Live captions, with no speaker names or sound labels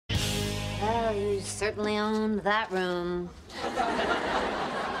Well, you certainly owned that room.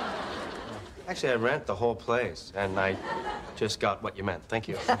 Actually, I rent the whole place, and I just got what you meant. Thank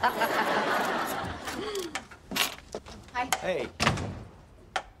you. Hi. Hey.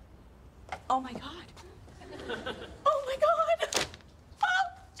 Oh, my God. Oh, my God. Oh,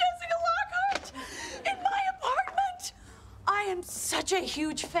 Jessica Lockhart in my apartment. I am such a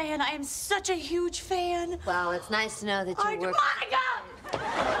huge fan. I am such a huge fan. Well, it's nice to know that you work... Monica!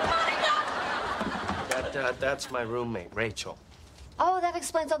 Monica! That's my roommate, Rachel. Oh, that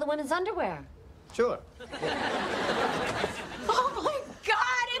explains all the women's underwear. Sure. Oh, my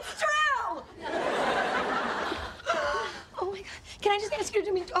God, it's true! Oh, my God. Can I just ask you to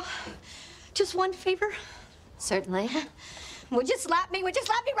do me just one favor? Certainly. Would you slap me? Would you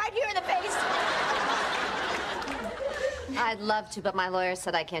slap me right here in the face? I'd love to, but my lawyer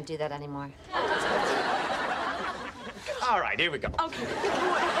said I can't do that anymore. All right, here we go. Okay. All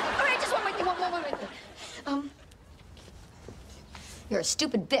right, just one more thing. One more thing. You're a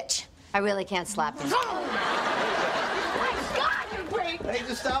stupid bitch. I really can't slap you. Oh, my God, you're great. Thanks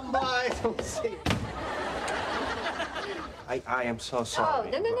for stopping by. I am so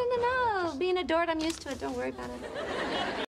sorry. Oh, no. Being adored, I'm used to it. Don't worry about it.